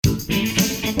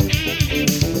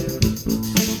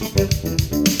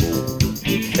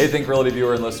Hey, Think Realty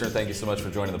viewer and listener, thank you so much for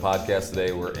joining the podcast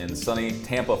today. We're in sunny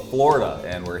Tampa, Florida,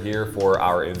 and we're here for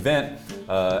our event.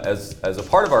 As a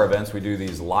part of our events, we do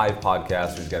these live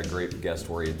podcasts. We've got a great guest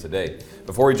for you today.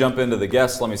 Before we jump into the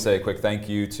guests, let me say a quick thank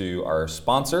you to our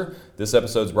sponsor. This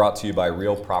episode is brought to you by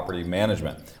Real Property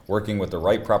Management. Working with the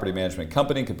right property management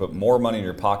company can put more money in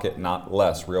your pocket, not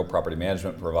less. Real Property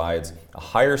Management provides a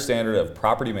higher standard of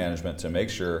property management to make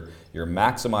sure you're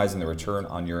maximizing the return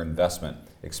on your investment.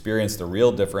 Experience the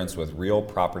real difference with Real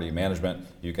Property Management.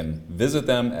 You can visit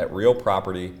them at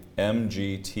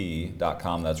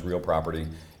realpropertymgt.com. That's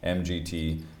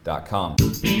realpropertymgt.com.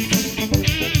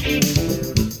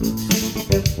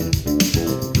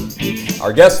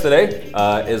 Our guest today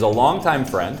is a longtime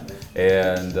friend,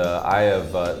 and I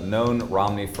have known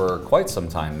Romney for quite some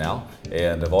time now,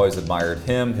 and I've always admired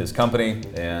him, his company,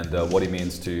 and what he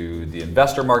means to the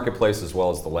investor marketplace as well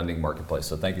as the lending marketplace.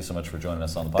 So thank you so much for joining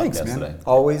us on the podcast today.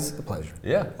 Always a pleasure.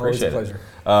 Yeah, appreciate it.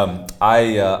 I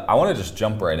want to just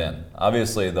jump right in.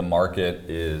 Obviously, the market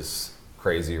is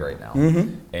crazy right now,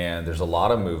 and there's a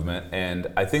lot of movement, and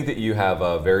I think that you have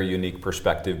a very unique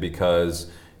perspective because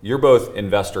you're both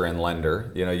investor and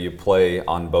lender. You know, you play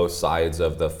on both sides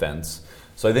of the fence.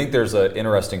 So I think there's an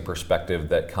interesting perspective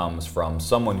that comes from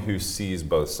someone who sees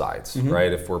both sides,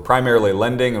 right? If we're primarily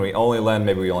lending and we only lend,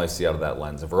 maybe we only see out of that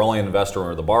lens. If we're only an investor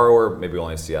or the borrower, maybe we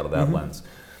only see out of that lens.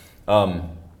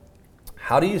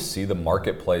 How do you see the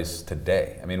marketplace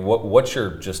today? I mean, what's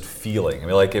your just feeling? I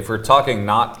mean, like if we're talking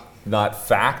not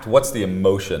fact, what's the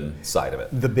emotion side of it?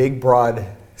 The big, broad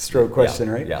stroke question,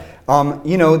 right? Yeah.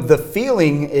 The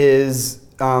feeling is,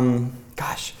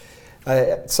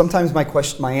 sometimes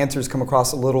my answers come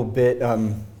across a little bit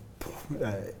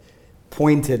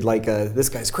pointed, like this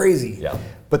guy's crazy. Yeah.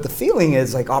 But the feeling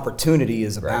is like opportunity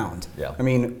is abound. Right. Yeah. I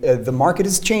mean, the market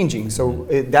is changing, so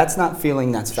that's not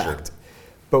feeling, that's fact. Sure.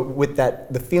 But with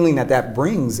that, the feeling that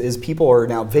brings is people are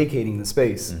now vacating the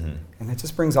space, and it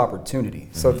just brings opportunity.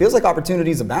 So it feels like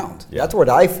opportunities abound. Yeah. That's what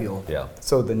I feel. Yeah.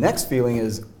 So the next feeling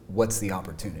is, what's the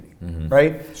opportunity,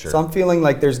 right? Sure. So I'm feeling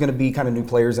like there's going to be kind of new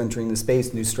players entering the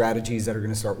space, new strategies that are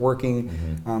going to start working.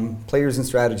 Players and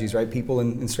strategies, right? People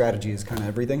and strategy is kind of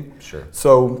everything. Sure.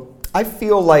 So I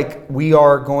feel like we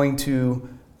are going to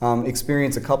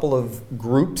experience a couple of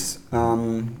groups,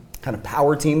 kind of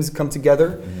power teams come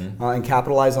together and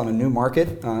capitalize on a new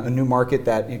market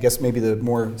that I guess maybe the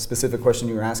more specific question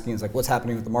you were asking is like, what's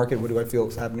happening with the market? What do I feel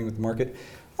is happening with the market?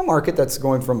 A market that's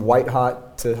going from white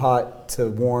hot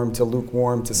to warm to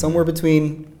lukewarm to somewhere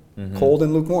between cold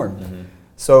and lukewarm.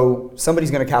 So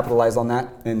somebody's going to capitalize on that,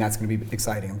 and that's going to be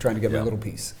exciting. I'm trying to get my little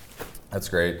piece. That's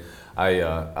great.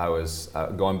 I was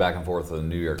going back and forth with the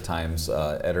New York Times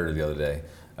editor the other day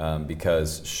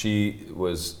because she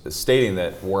was stating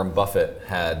that Warren Buffett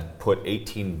had put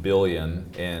 $18 billion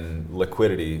in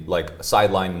liquidity, like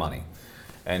sideline money,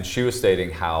 and she was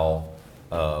stating how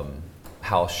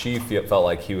she felt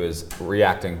like he was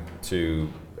reacting to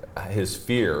his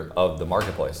fear of the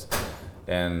marketplace.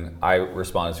 And I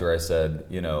responded to her, I said,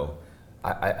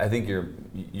 I think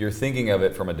you're thinking of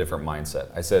it from a different mindset.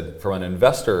 I said, from an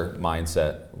investor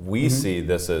mindset, we see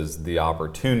this as the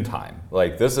opportune time.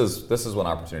 Like this is when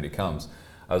opportunity comes.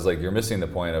 I was like, you're missing the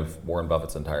point of Warren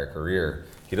Buffett's entire career.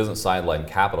 He doesn't sideline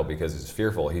capital because he's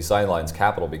fearful. He sidelines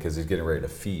capital because he's getting ready to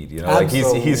feed. Like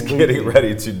he's getting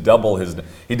ready to double his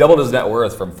net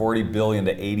worth from $40 billion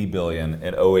to $80 billion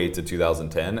in 2008 to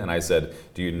 2010. And I said,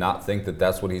 do you not think that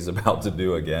that's what he's about to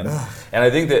do again? And I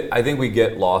think we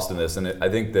get lost in this. And I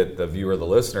think that the viewer, the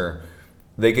listener,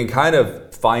 they can kind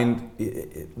of find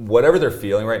whatever they're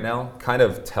feeling right now kind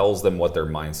of tells them what their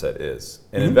mindset is.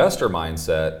 An investor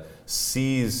mindset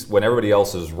sees when everybody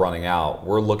else is running out,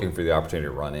 we're looking for the opportunity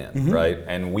to run in, right?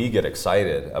 And we get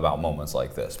excited about moments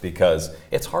like this because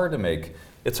it's hard to make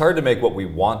what we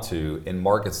want to in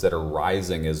markets that are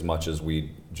rising as much as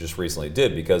we just recently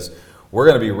did, because we're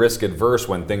going to be risk adverse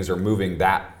when things are moving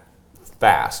that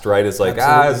fast, right? It's like,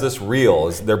 is this real?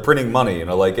 They're printing money,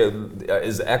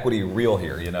 is equity real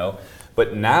here,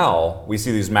 But now we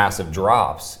see these massive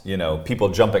drops, people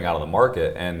jumping out of the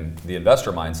market, and the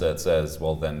investor mindset says,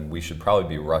 well, then we should probably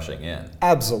be rushing in.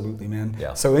 Absolutely, man.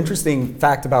 Yeah. So interesting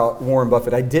fact about Warren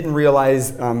Buffett. I didn't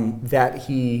realize that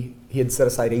he had set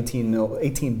aside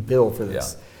 $18 billion for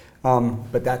this. Yeah.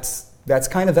 But that's that's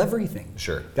kind of everything.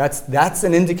 Sure. That's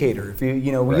an indicator. If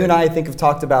you and I think have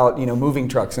talked about moving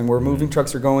trucks and where moving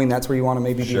trucks are going, that's where you want to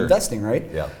maybe be investing, right?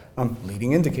 Yeah.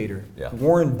 Leading indicator. Yeah.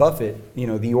 Warren Buffett,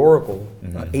 the Oracle,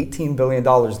 $18 billion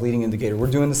leading indicator.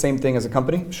 We're doing the same thing as a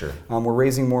company. Sure. We're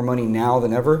raising more money now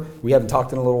than ever. We haven't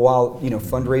talked in a little while.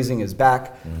 Fundraising is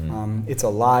back. It's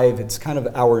alive. It's kind of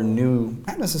our new,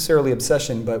 not necessarily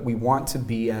obsession, but we want to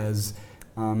be as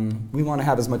we want to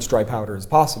have as much dry powder as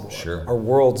possible. Sure. Our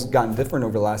world's gotten different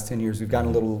over the last 10 years. We've gotten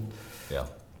a little,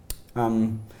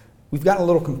 we've gotten a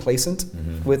little complacent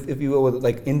with, if you will, with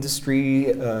like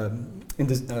industry,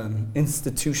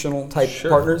 institutional type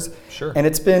partners. Sure. And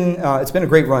it's been a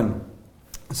great run.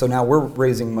 So now we're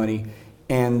raising money,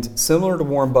 and similar to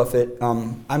Warren Buffett,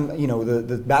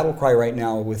 the battle cry right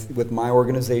now with my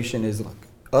organization is, look,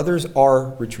 others are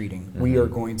retreating. We are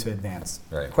going to advance.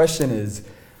 Right. The question is,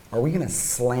 are we going to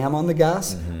slam on the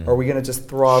gas, or are we going to just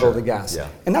throttle the gas? Yeah.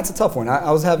 And that's a tough one. I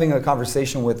was having a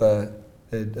conversation with a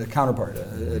counterpart,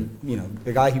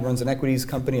 a guy. He runs an equities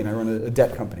company, and I run a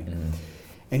debt company.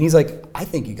 And he's like, I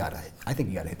think you gotta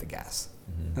hit the gas.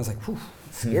 I was like, whew,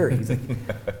 scary. He's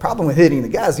like, problem with hitting the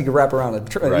gas, you could wrap around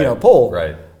a pole.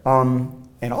 Right.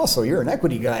 And also, you're an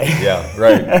equity guy. Yeah,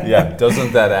 right. Yeah.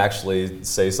 Doesn't that actually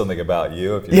say something about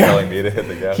you if you're telling me to hit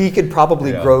the gas? He could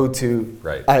probably grow to,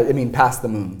 past the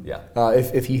moon. Yeah.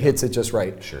 If he hits it just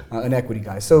right. Sure. An equity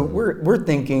guy. So we're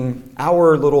thinking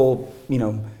our little,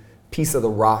 piece of the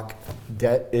rock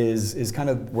debt is kind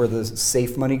of where the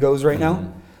safe money goes right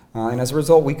now. And as a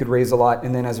result, we could raise a lot.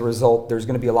 And then as a result, there's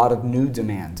going to be a lot of new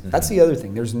demand. That's the other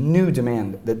thing. There's new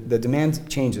demand. The demand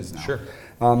changes now. Sure.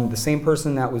 The same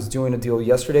person that was doing a deal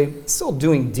yesterday, still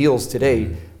doing deals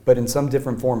today, but in some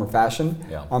different form or fashion.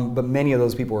 Yeah. But many of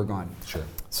those people are gone. Sure.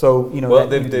 So, well,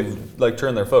 they've like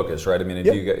turned their focus, right? I mean,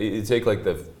 if you take like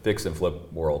the fix and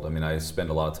flip world. I mean, I spend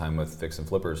a lot of time with fix and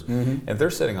flippers, and they're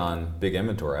sitting on big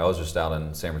inventory. I was just out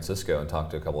in San Francisco and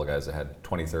talked to a couple of guys that had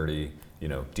 20, 30,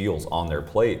 deals on their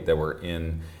plate that were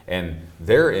in, and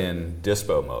they're in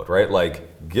dispo mode, right?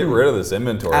 Like, get rid of this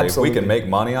inventory. Absolutely. If we can make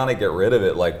money on it, get rid of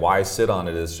it. Like, why sit on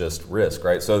it? It's just risk,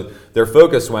 right? So their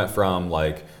focus went from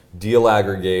like deal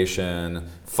aggregation,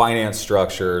 finance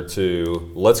structure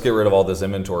to let's get rid of all this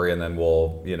inventory and then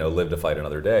we'll live to fight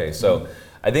another day. So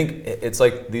I think it's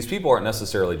like these people aren't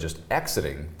necessarily just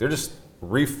exiting; they're just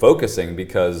refocusing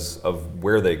because of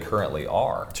where they currently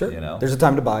are. Sure. There's a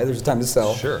time to buy. There's a time to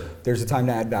sell. Sure. There's a time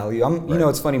to add value.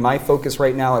 It's funny. My focus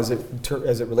right now, as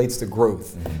it relates to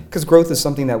growth, because growth is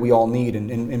something that we all need. And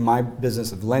in my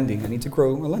business of lending, I need to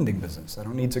grow a lending business. I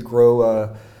don't need to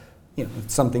grow,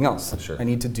 something else. Sure. I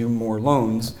need to do more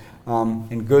loans.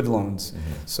 And good loans.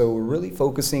 So we're really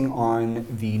focusing on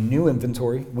the new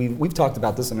inventory. We've talked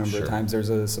about this a number of times. There's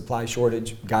a supply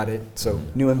shortage, got it. So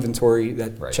new inventory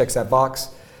that checks that box.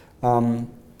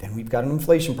 Then we've got an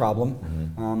inflation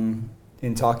problem.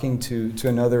 In talking to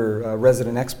another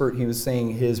resident expert, he was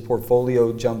saying his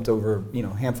portfolio jumped over a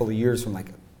handful of years from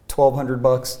like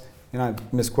 $1,200, and I'm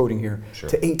misquoting here,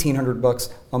 to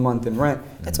 $1,800 a month in rent.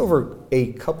 That's over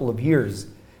a couple of years.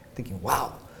 Thinking,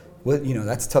 wow. Well,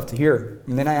 that's tough to hear.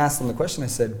 And then I asked him the question. I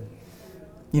said,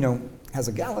 has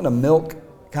a gallon of milk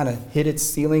kind of hit its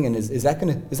ceiling, and is that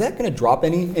gonna drop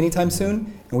anytime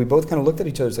soon? And we both kind of looked at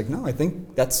each other. It's like, no, I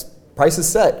think price is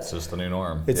set. It's just the new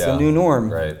norm. It's the new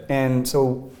norm. Right. And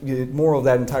so the moral of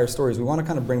that entire story is we want to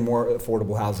kind of bring more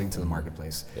affordable housing to the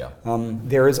marketplace. Yeah.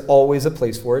 There is always a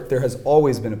place for it. There has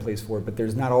always been a place for it, but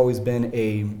there's not always been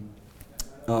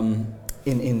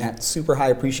in that super high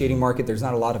appreciating market, there's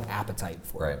not a lot of appetite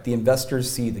for it. The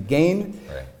investors see the gain.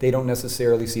 They don't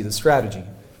necessarily see the strategy.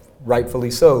 Rightfully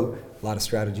so. A lot of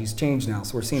strategies change now.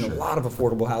 So we're seeing a lot of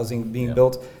affordable housing being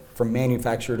built, from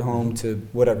manufactured home to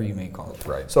whatever you may call it.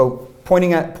 Right. So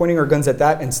pointing our guns at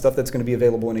that and stuff that's going to be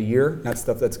available in a year, not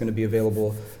stuff that's going to be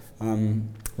available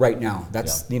right now.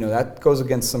 That's that goes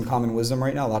against some common wisdom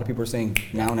right now. A lot of people are saying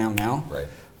now. Right.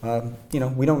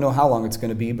 We don't know how long it's going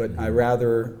to be, but I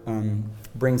rather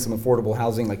bring some affordable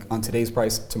housing like on today's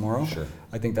price tomorrow. Sure.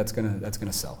 I think that's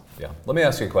gonna sell. Yeah. Let me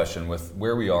ask you a question. With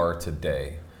where we are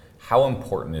today, how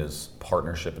important is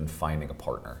partnership and finding a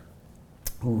partner?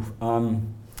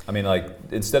 I mean, like,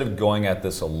 instead of going at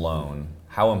this alone,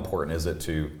 how important is it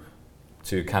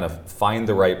to kind of find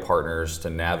the right partners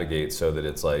to navigate so that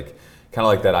it's like kind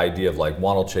of like that idea of like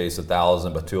one will chase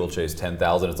 1,000, but two will chase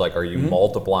 10,000. It's like, are you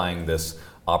multiplying this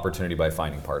opportunity by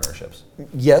finding partnerships?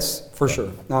 Yes, for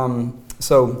sure.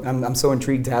 So I'm so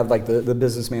intrigued to have like the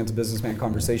businessman to businessman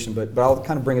conversation, but I'll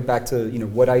kind of bring it back to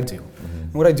what I do.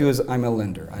 And what I do is I'm a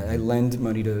lender. I lend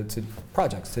money to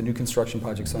projects, to new construction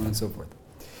projects, so on and so forth.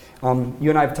 You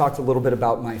and I have talked a little bit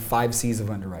about my 5 C's of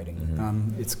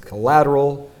underwriting. It's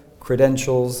collateral,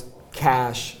 credentials,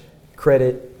 cash,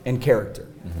 credit, and character.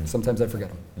 Sometimes I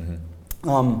forget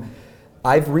them.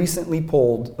 I've recently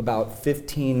polled about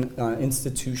 15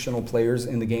 institutional players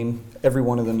in the game. Every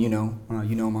one of them, you know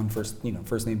them on first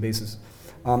name basis.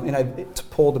 And I've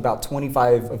polled about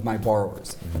 25 of my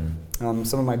borrowers.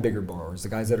 Some of my bigger borrowers, the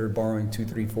guys that are borrowing 2,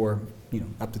 3, 4,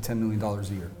 up to $10 million a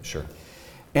year. Sure.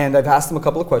 And I've asked them a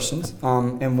couple of questions.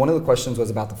 And one of the questions was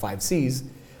about the 5 C's.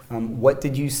 What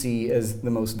did you see as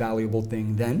the most valuable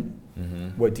thing then?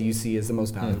 What do you see as the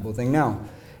most valuable thing now?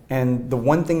 And the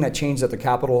one thing that changed at the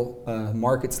capital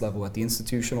markets level, at the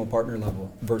institutional partner level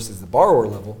versus the borrower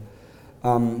level,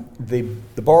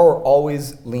 the borrower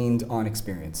always leaned on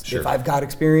experience. Sure. If I've got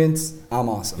experience, I'm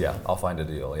awesome. Yeah, I'll find a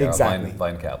deal. Yeah, exactly. I'll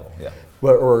find capital. Yeah.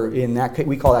 Or in that case,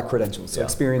 we call that credentials. So Yeah,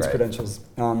 experience right. credentials.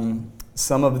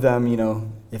 Some of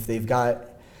them, if they've got,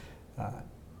 some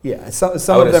I would of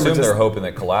them are assume just they're hoping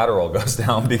that collateral goes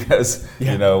down because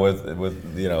with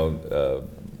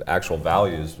actual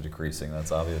values decreasing,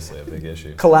 that's obviously a big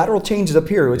issue. collateral changes up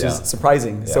here, which is Yeah.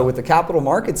 surprising. So Yeah. with the capital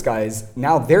markets guys,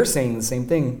 now they're saying the same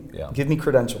thing. Yeah. Give me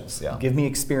credentials. Yeah. Give me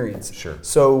experience. Sure.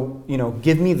 So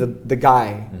give me the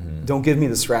guy. Don't give me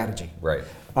the strategy. Right.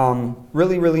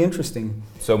 Really, really interesting.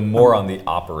 So more on the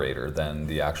operator than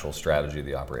the actual strategy of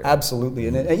the operator. Absolutely,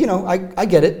 and I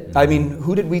get it. I mean,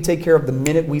 who did we take care of the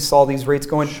minute we saw these rates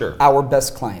going? Sure. Our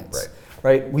best clients. Right.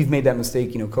 Right. We've made that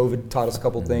mistake. COVID taught us a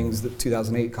couple things.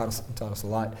 2008 taught us a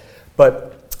lot.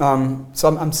 But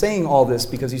so I'm saying all this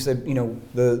because you said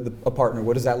a partner.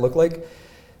 What does that look like?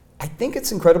 I think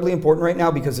it's incredibly important right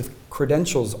now because if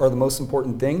credentials are the most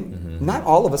important thing, not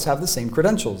all of us have the same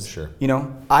credentials. Sure.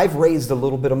 I've raised a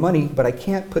little bit of money, but I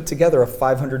can't put together a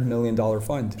 $500 million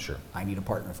fund. Sure. I need a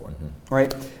partner for it.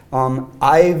 Right?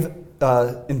 I've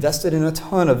invested in a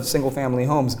ton of single family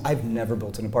homes. I've never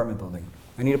built an apartment building.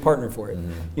 I need a partner for it.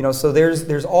 So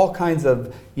there's all kinds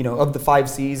of, of the 5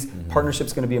 C's,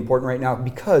 partnership's going to be important right now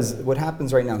because what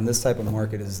happens right now in this type of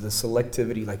market is the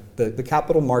selectivity, like the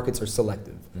capital markets are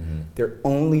selective. They're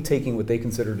only taking what they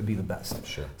consider to be the best.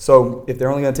 Sure. So if they're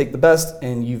only going to take the best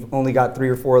and you've only got 3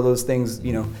 or 4 of those things,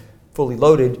 fully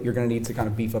loaded, you're going to need to kind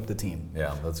of beef up the team.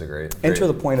 Yeah, that's a great. Enter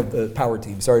the point of the power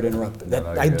team. Sorry to interrupt. No,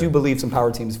 I you're do good. believe some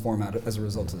power teams form out as a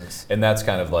result of this. And that's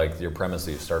kind of like your premise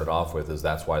that you started off with is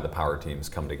that's why the power teams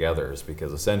come together is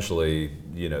because essentially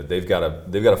they've got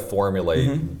to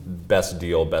formulate best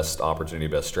deal, best opportunity,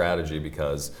 best strategy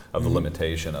because of the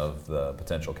limitation of the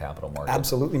potential capital market.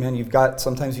 Absolutely, man.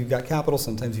 Sometimes you've got capital,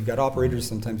 sometimes you've got operators,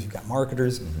 sometimes you've got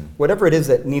marketers. Whatever it is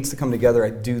that needs to come together, I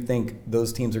do think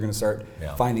those teams are going to start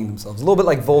finding themselves. A little bit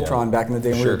like Voltron back in the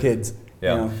day when we were kids.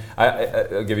 Yeah,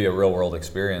 I'll give you a real world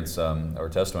experience or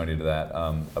testimony to that.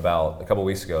 About a couple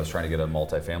weeks ago, I was trying to get a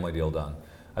multifamily deal done.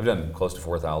 I've done close to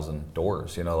 4,000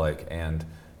 doors, and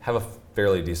have a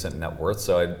fairly decent net worth,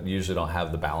 so I usually don't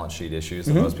have the balance sheet issues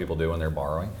that most people do when they're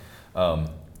borrowing.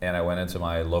 And I went into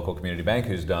my local community bank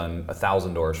who's done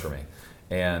 1,000 doors for me.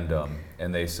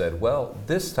 And they said, well,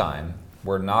 this time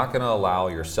we're not going to allow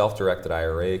your self-directed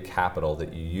IRA capital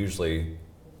that you usually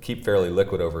keep fairly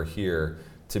liquid over here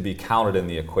to be counted in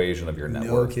the equation of your net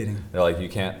worth. No kidding. They're like, you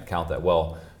can't count that.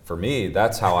 Well, for me,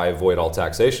 that's how I avoid all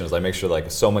taxation is I make sure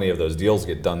like so many of those deals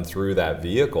get done through that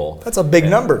vehicle. That's a big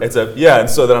number. And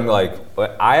so then I'm like,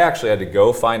 but I actually had to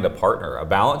go find a partner, a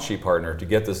balance sheet partner to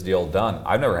get this deal done.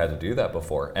 I've never had to do that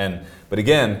before. But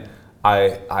again,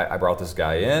 I brought this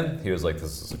guy in. He was like,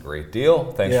 this is a great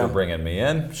deal. Thanks for bringing me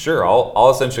in. Sure, I'll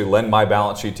essentially lend my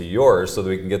balance sheet to yours so that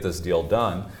we can get this deal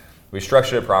done. We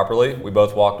structured it properly. We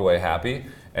both walked away happy.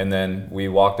 And then we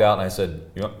walked out and I said,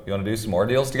 you want to do some more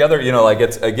deals together?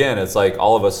 It's like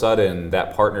all of a sudden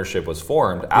that partnership was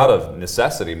formed out of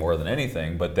necessity more than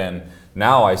anything. But then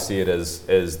now I see it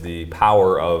as the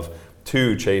power of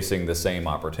two chasing the same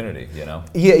opportunity,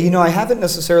 Yeah, I haven't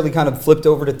necessarily kind of flipped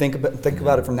over to think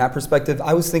about it from that perspective.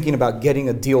 I was thinking about getting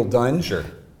a deal done. Sure.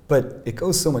 But it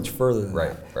goes so much further than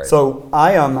that. Right. So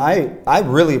I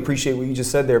really appreciate what you just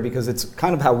said there because it's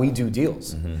kind of how we do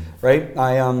deals, right?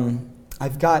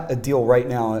 I've got a deal right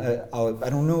now. I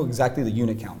don't know exactly the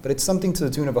unit count, but it's something to the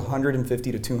tune of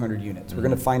 150 to 200 units. We're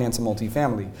going to finance a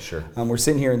multifamily. Sure. We're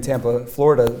sitting here in Tampa,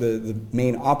 Florida. The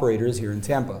main operator is here in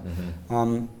Tampa.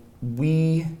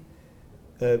 We're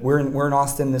in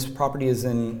Austin. This property is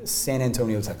in San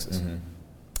Antonio, Texas.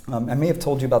 I may have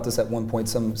told you about this at one point,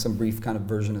 some brief kind of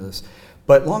version of this.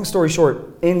 But long story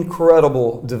short,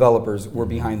 incredible developers were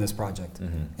behind this project.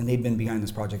 And they've been behind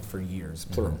this project for years,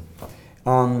 plural.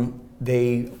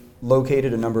 They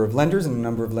located a number of lenders, and a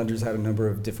number of lenders had a number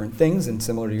of different things. And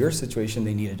similar to your situation,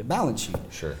 they needed a balance sheet.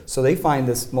 Sure. So they find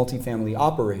this multifamily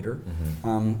operator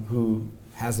who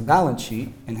has a balance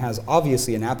sheet and has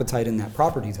obviously an appetite in that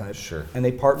property type. Sure. And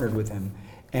they partnered with him.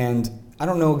 And I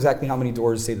don't know exactly how many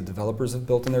doors, say, the developers have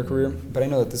built in their career, but I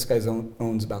know that this guy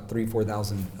owns about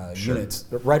 4,000 Sure. units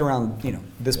right around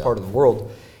this part of the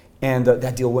world. And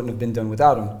that deal wouldn't have been done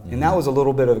without him. And that was a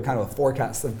little bit of a kind of a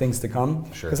forecast of things to come,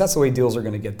 because Sure. that's the way deals are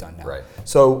going to get done now. Right.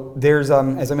 So there's,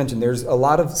 as I mentioned, there's a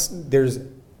lot of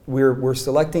we're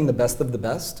selecting the best of the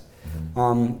best,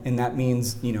 and that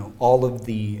means all of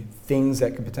the things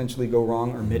that could potentially go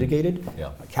wrong are mitigated.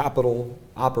 Yeah. Capital,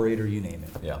 operator, you name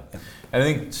it. Yeah. And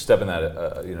I think stepping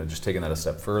that, just taking that a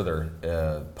step further,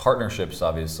 partnerships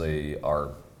obviously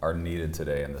are needed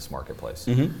today in this marketplace.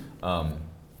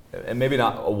 And maybe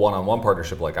not a one-on-one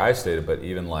partnership like I stated, but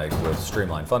even like with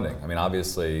Streamline Funding. I mean,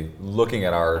 obviously, looking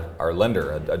at our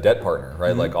lender, a debt partner,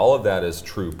 right? Like all of that is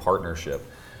true partnership.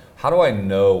 How do I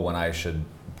know when I should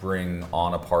bring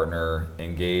on a partner,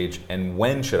 engage, and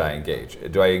when should I engage?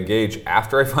 Do I engage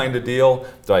after I find a deal?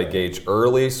 Do I engage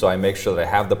early so I make sure that I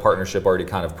have the partnership already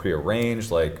kind of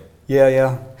prearranged? Like,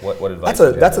 Yeah. what advice?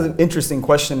 That's an interesting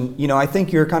question. I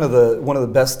think you're kind of one of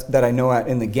the best that I know at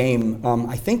in the game.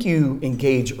 I think you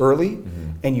engage early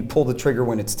and you pull the trigger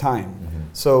when it's time.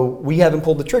 So we haven't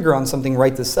pulled the trigger on something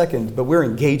right this second, but we're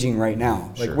engaging right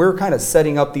now. Like Sure. we're kind of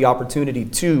setting up the opportunity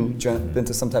to jump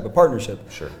into some type of partnership.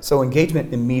 Sure. So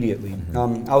engagement immediately.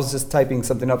 I was just typing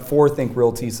something up for Think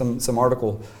Realty, some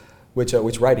article,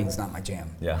 which writing is not my jam.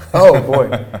 Yeah. Oh boy,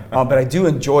 but I do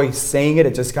enjoy saying it.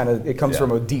 It just it comes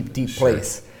from a deep Sure.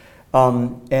 place.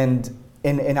 And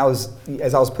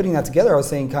as I was putting that together, I was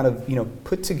saying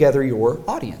put together your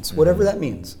audience, whatever that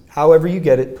means. However you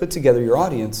get it, put together your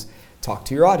audience. Talk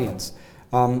to your audience.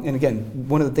 And again,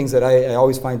 one of the things that I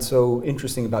always find so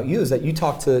interesting about you is that you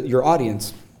talk to your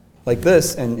audience like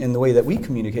this, and in the way that we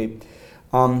communicate.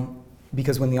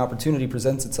 Because when the opportunity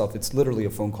presents itself, it's literally a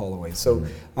phone call away. So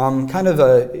kind of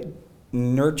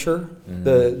nurture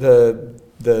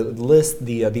the list,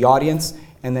 the audience,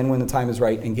 and then when the time is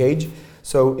right, engage.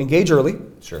 So engage early.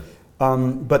 Sure.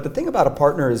 But the thing about a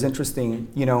partner is interesting.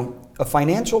 A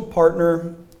financial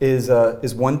partner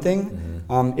is one thing.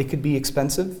 It could be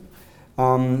expensive.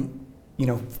 On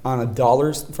a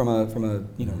dollars from a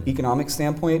economic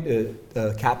standpoint,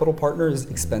 a capital partner is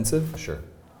expensive. Sure.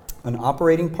 An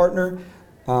operating partner,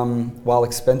 while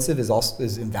expensive,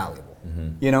 is invaluable.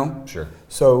 Sure.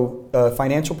 So a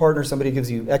financial partner, somebody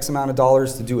gives you X amount of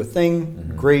dollars to do a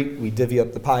thing. Great, we divvy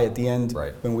up the pie at the end.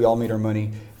 Right. When we all made our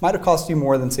money. Might have cost you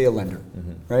more than, say, a lender,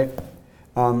 right?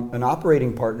 An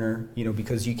operating partner,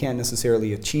 because you can't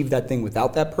necessarily achieve that thing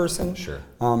without that person. Sure.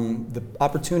 The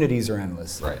opportunities are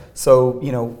endless. Right. So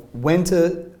when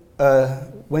to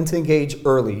engage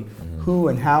early, who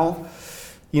and how.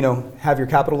 Have your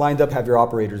capital lined up, have your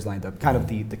operators lined up. Kind of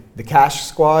the cash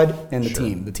squad and the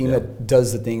Sure. team that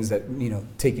does the things that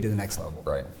take you to the next level.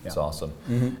 Right. Yeah. It's awesome.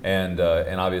 And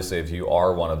obviously, if you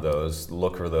are one of those,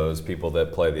 look for those people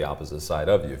that play the opposite side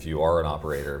of you. If you are an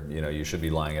operator, you should be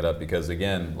lining it up, because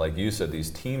again, like you said, these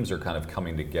teams are kind of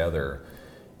coming together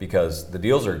because the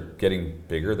deals are getting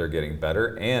bigger, they're getting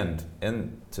better, and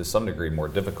to some degree more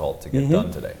difficult to get done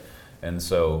today. And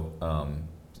so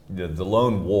the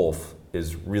lone wolf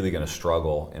is really going to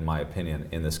struggle, in my opinion,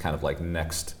 in this kind of like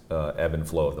next ebb and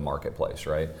flow of the marketplace,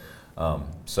 right?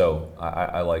 So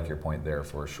I like your point there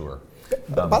for sure.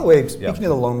 By the way, speaking of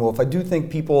the lone wolf, I do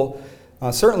think people,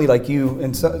 certainly like you,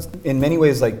 and in many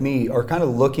ways like me, are kind of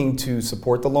looking to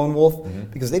support the lone wolf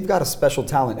because they've got a special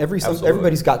talent.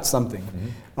 Everybody's got something.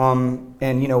 And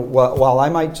while I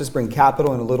might just bring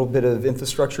capital and a little bit of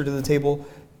infrastructure to the table,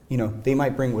 they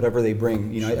might bring whatever they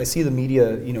bring. Sure. I see the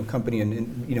media, company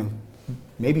and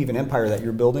maybe even empire that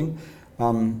you're building.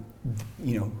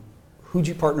 Who'd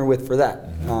you partner with for that?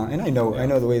 And I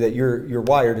know the way that you're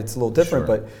wired, it's a little different,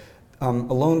 Sure. but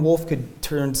a lone wolf could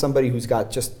turn somebody who's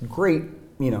got just great,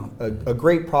 a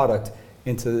great product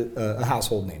into a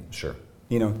household name. Sure.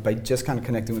 By just kind of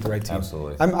connecting with the right team.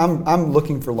 Absolutely. I'm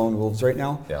looking for lone wolves right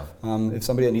now. Yeah. If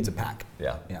somebody that needs a pack.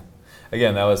 Yeah. Yeah.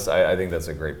 Again, I think that's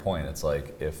a great point. It's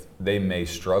like, if they may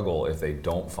struggle if they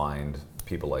don't find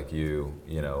people like you,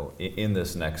 in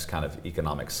this next kind of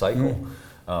economic cycle.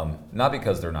 Not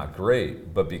because they're not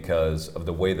great, but because of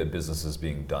the way that business is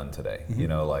being done today.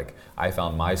 Like I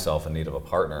found myself in need of a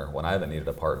partner when I haven't needed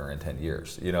a partner in 10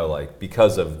 years,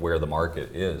 because of where the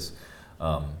market is.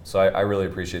 So I really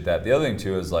appreciate that. The other thing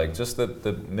too is like just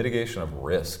the mitigation of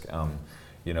risk.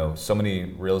 So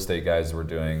many real estate guys were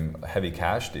doing heavy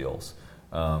cash deals.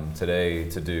 today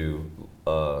to do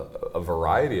a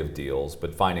variety of deals,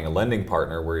 but finding a lending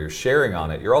partner where you're sharing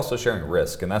on it, you're also sharing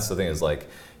risk. And that's the thing is like,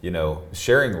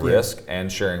 sharing risk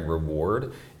and sharing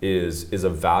reward is a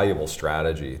valuable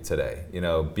strategy today.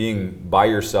 Being by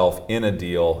yourself in a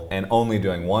deal and only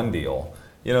doing one deal,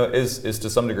 is to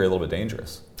some degree a little bit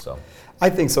dangerous. So I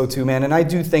think so too, man. And I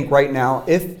do think right now,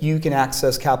 if you can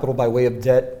access capital by way of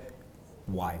debt,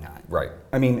 why not? Right.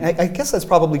 I mean, I guess that's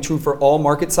probably true for all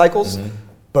market cycles.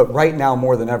 But right now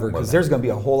more than ever, because there's going to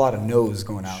be a whole lot of no's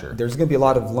going out. Sure. There's going to be a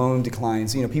lot of loan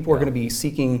declines. People are going to be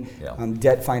seeking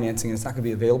debt financing, and it's not going to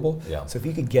be available. Yeah. So if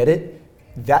you could get it,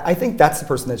 I think that's the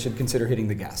person that should consider hitting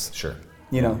the gas. Sure.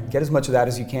 Get as much of that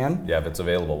as you can. Yeah, if it's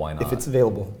available, why not? If it's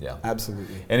available. Yeah.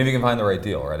 Absolutely. And if you can find the right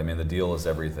deal, right? I mean, the deal is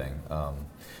everything.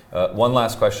 One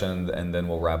last question, and then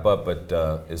we'll wrap up. But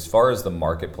as far as the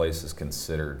marketplace is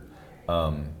considered,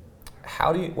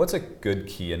 what's a good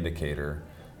key indicator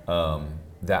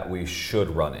that we should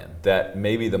run in? That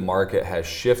maybe the market has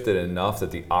shifted enough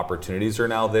that the opportunities are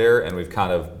now there and we've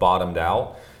kind of bottomed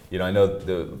out. I know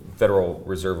the Federal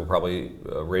Reserve will probably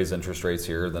raise interest rates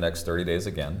here the next 30 days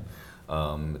again.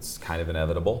 It's kind of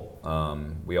inevitable.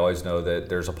 We always know that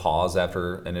there's a pause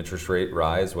after an interest rate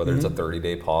rise, whether it's a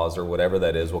 30-day pause or whatever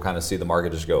that is. We'll kind of see the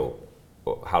market just go,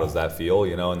 how does that feel?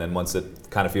 And then once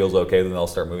it kind of feels okay, then they'll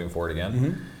start moving forward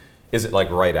again. Is it like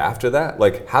right after that?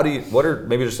 Like what are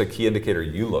maybe just a key indicator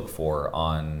you look for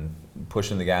on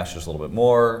pushing the gas just a little bit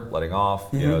more, letting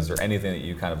off? Is there anything that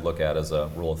you kind of look at as a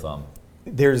rule of thumb?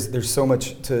 There's so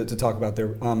much to talk about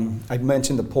there. I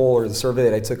mentioned the poll or the survey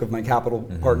that I took of my capital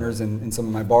partners and some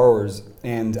of my borrowers,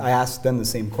 and I asked them the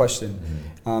same question.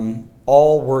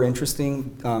 All were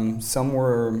interesting. Some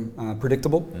were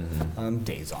predictable.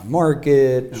 Days on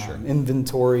market,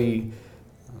 inventory,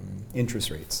 interest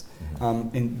rates.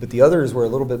 But the others were a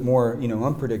little bit more,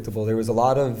 unpredictable. There was a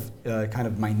lot of kind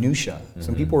of minutia.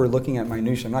 Some people were looking at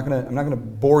minutia. I'm not gonna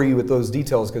bore you with those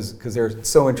details because they're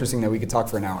so interesting that we could talk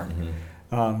for an hour.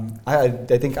 I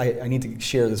think I need to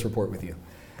share this report with you.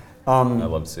 I'd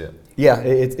love to see it. Yeah,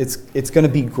 it's going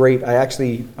to be great. I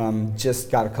actually just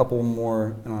got a couple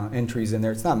more entries in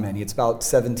there. It's not many. It's about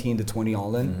 17 to 20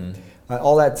 all in.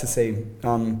 All that to say.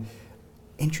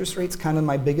 Interest rate's kind of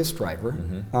my biggest driver.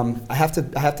 I have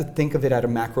to think of it at a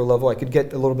macro level. I could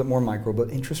get a little bit more micro,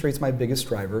 but interest rate's my biggest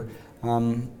driver.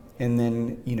 And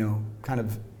then kind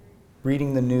of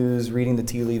reading the news, reading the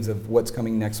tea leaves of what's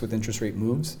coming next with interest rate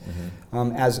moves.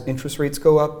 As interest rates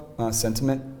go up,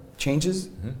 sentiment changes,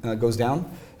 goes down.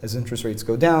 As interest rates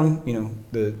go down,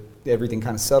 everything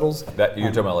kind of settles. That you're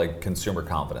talking about like consumer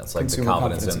confidence, like consumer the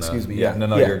confidence in the. Excuse me.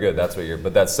 You're good. That's what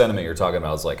but that sentiment you're talking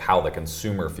about is like how the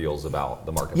consumer feels about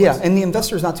the marketplace. Yeah, and the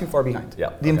investor is not too far behind.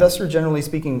 Yeah. The investor, generally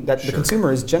speaking, the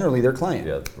consumer is generally their client.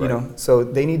 Yeah, right. So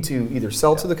they need to either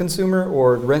sell to the consumer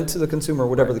or rent to the consumer,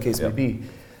 whatever the case may be.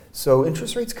 So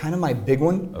interest rate's kind of my big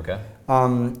one. Okay.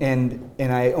 And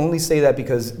I only say that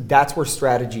because that's where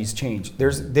strategies change.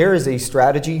 There is a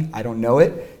strategy, I don't know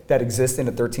it, that exists in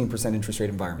a 13% interest rate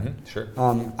environment. Sure.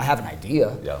 I have an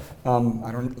idea. Yeah.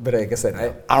 But like I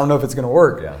said, I don't know if it's going to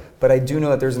work. Yeah. But I do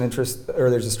know that there's an interest or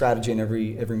there's a strategy in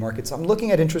every market. So I'm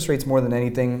looking at interest rates more than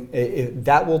anything.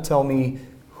 That will tell me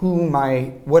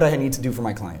what I need to do for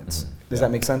my clients. Does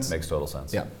that make sense? Makes total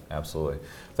sense. Yeah. Absolutely.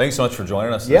 Thanks so much for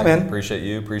joining us today. Yeah, man. Appreciate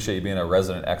you being a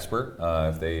resident expert.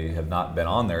 If they have not been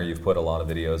on there, you've put a lot of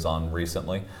videos on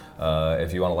recently.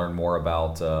 If you want to learn more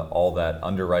about all that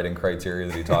underwriting criteria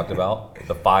that he talked about,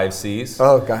 the 5 C's.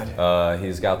 Oh, God.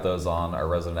 He's got those on our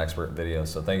resident expert videos.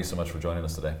 So thank you so much for joining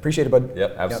us today. Appreciate it, bud.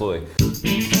 Yep, absolutely.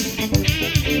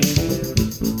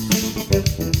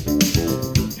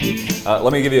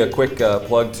 Let me give you a quick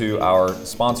plug to our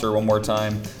sponsor one more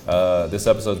time. This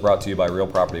episode is brought to you by Real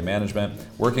Property Management.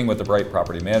 Working with the Bright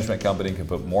Property Management Company can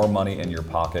put more money in your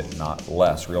pocket, not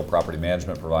less. Real Property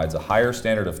Management provides a higher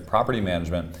standard of property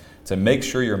management to make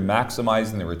sure you're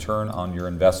maximizing the return on your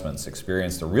investments.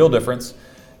 Experience the real difference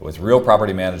with Real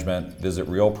Property Management. Visit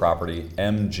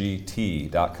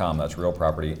realpropertymgt.com. That's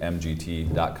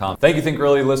realpropertymgt.com. Thank you, Think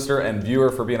Realty listener and viewer,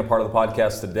 for being a part of the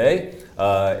podcast today.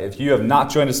 If you have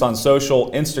not joined us on social,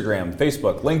 Instagram,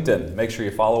 Facebook, LinkedIn, make sure you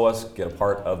follow us, get a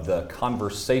part of the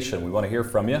conversation. We want to hear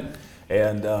from you.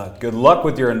 And good luck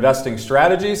with your investing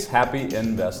strategies. Happy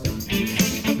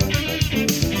investing.